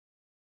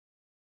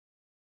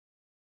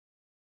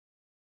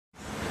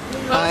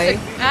Hi.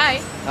 Hi.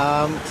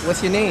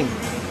 What's your name?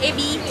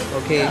 Abby.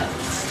 Okay.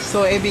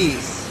 So Abby,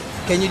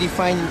 can you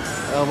define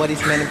what is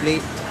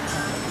manipulate?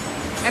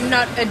 I'm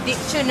not a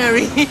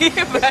dictionary,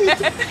 but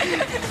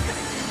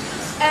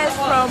as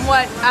from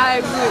what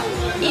I would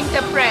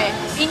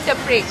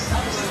interpret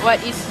what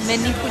is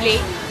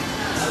manipulate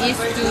is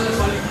to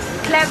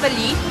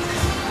cleverly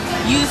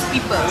use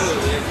people.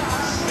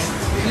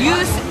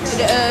 Use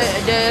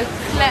the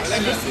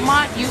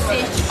smart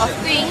usage of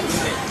things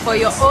for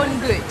your own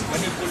good.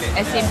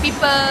 As in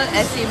people,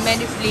 as in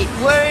manipulate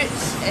words,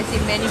 as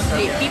in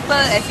manipulate people,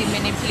 as in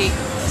manipulate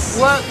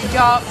work,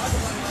 job.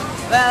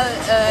 Well,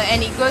 and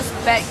it goes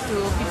back to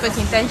people's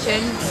intention,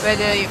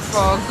 whether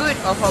for good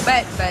or for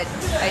bad. But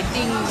I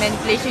think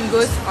manipulation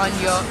goes on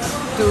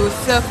to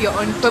serve your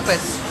own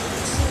purpose.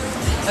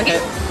 Okay.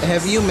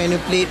 Have you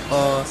manipulate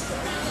or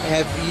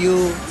have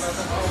you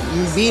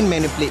been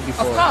manipulated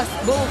before? Of course,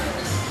 both.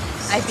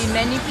 I've been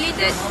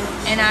manipulated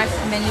and I've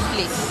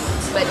manipulated.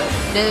 But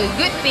the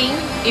good thing,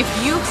 if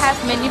you have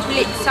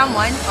manipulated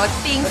someone or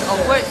things or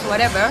words,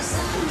 whatever,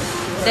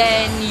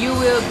 then you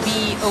will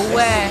be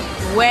aware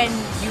when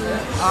you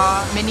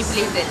are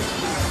manipulated.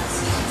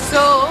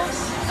 So,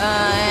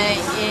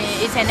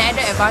 it's an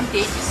added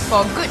advantage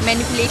for good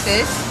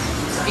manipulators,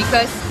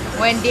 because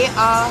when they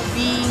are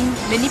being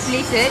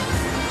manipulated,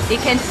 they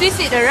can twist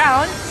it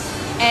around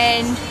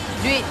and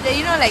do it,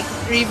 you know, like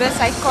reverse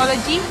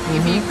psychology.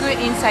 If you're good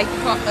in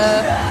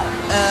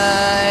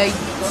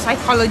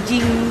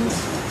psychologing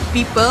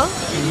people,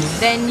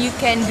 then you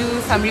can do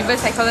some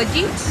reverse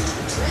psychology.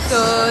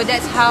 So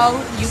that's how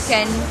you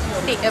can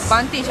take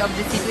advantage of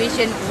the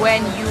situation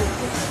when you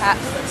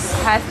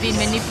have been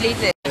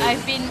manipulated.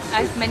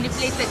 I've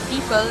manipulated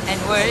people and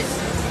words.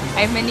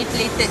 I've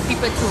manipulated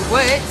people through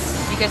words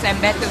because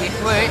I'm better with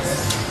words,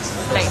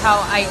 like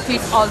how I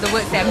twist all the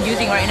words that I'm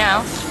using right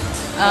now.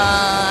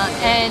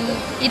 And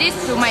it is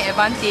to my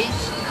advantage.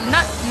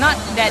 Not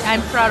that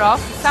I'm proud of.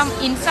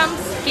 In some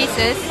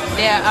cases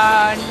there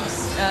are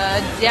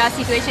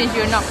situations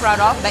you're not proud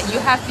of, but you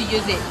have to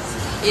use it.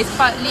 It's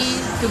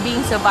partly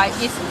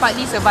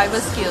partly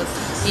survival skills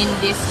in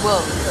this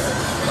world.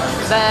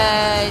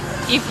 But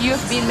if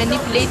you've been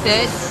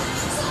manipulated,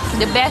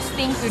 the best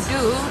thing to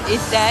do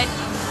is that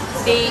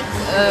take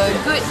a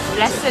good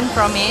lesson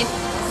from it,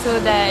 so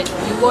that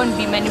you won't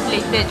be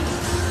manipulated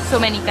so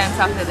many times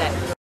after that.